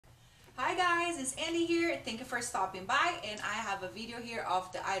guys, it's Andy here. Thank you for stopping by, and I have a video here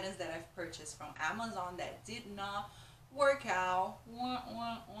of the items that I've purchased from Amazon that did not work out.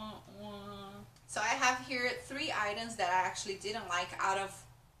 So I have here 3 items that I actually didn't like out of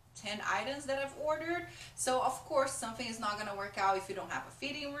 10 items that I've ordered. So of course something is not gonna work out if you don't have a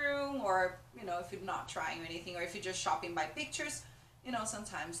fitting room, or if you're not trying anything, or if you're just shopping by pictures.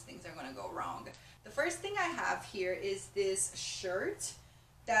 Sometimes things are gonna go wrong. The first thing I have here is this shirt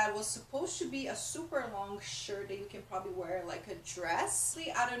that was supposed to be a super long shirt that you can probably wear like a dress.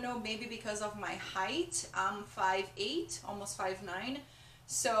 I don't know, maybe because of my height, I'm 5'8", almost 5'9",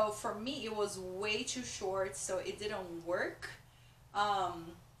 so for me it was way too short, so it didn't work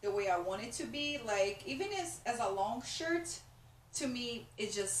the way I want it to be. Like, even as a long shirt, to me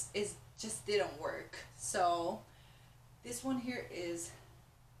it just didn't work. So this one here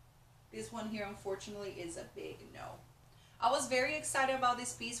unfortunately is a big no. I was very excited about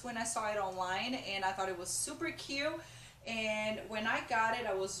this piece when I saw it online, and I thought it was super cute, and when I got it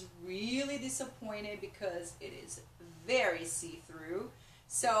I was really disappointed because it is very see-through.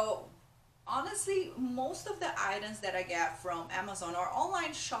 So honestly, most of the items that I get from Amazon or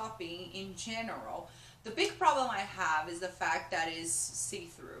online shopping in general, the big problem I have is the fact that it's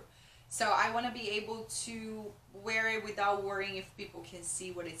see-through. So I want to be able to wear it without worrying if people can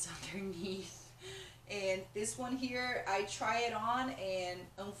see what it's underneath. And this one here, I try it on, and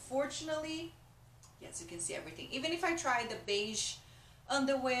unfortunately, yes, you can see everything. Even if I try the beige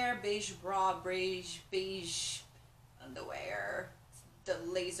underwear, beige bra, beige underwear, the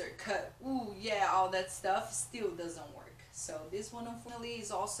laser cut, ooh yeah, all that stuff still doesn't work. So this one unfortunately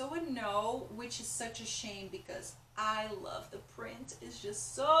is also a no, which is such a shame because I love the print. It's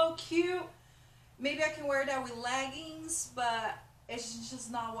just so cute. Maybe I can wear that with leggings, but it's just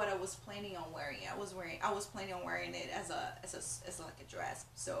not what I was planning on wearing. I was planning on wearing it as like a dress.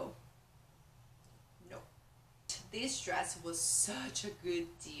 So no. This dress was such a good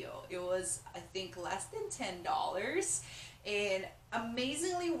deal. It was, I think, less than $10, and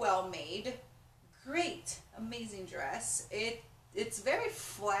amazingly well made. Great, amazing dress. It's very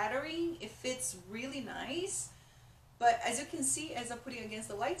flattering. It fits really nice. But as you can see, as I put it against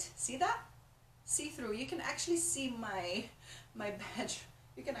the light, see that? See-through. You can actually see my badge.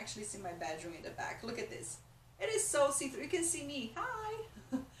 You can actually see my bedroom in the back. Look at this. It is so see-through. You can see me,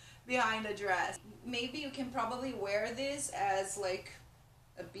 hi, behind the dress. Maybe you can probably wear this as like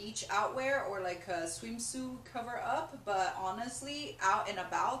a beach outwear or like a swimsuit cover up, but honestly, out and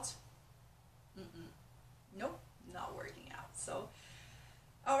about, nope, not working out. So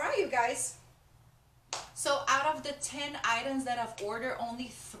alright, you guys, so out of the 10 items that I've ordered, only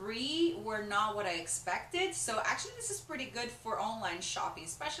 3 were not what I expected. So actually this is pretty good for online shopping,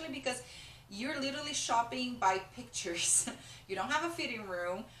 especially because you're literally shopping by pictures. You don't have a fitting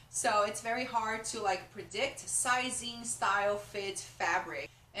room, so it's very hard to like predict sizing, style, fit, fabric.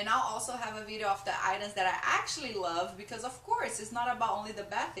 And I'll also have a video of the items that I actually love, because of course it's not about only the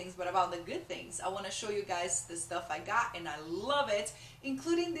bad things but about the good things. I want to show you guys the stuff I got and I love it,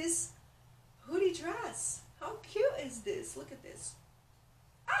 including this hoodie dress. How cute is this? Look at this.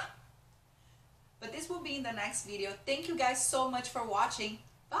 But this will be in the next video. Thank you guys so much for watching.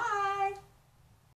 Bye.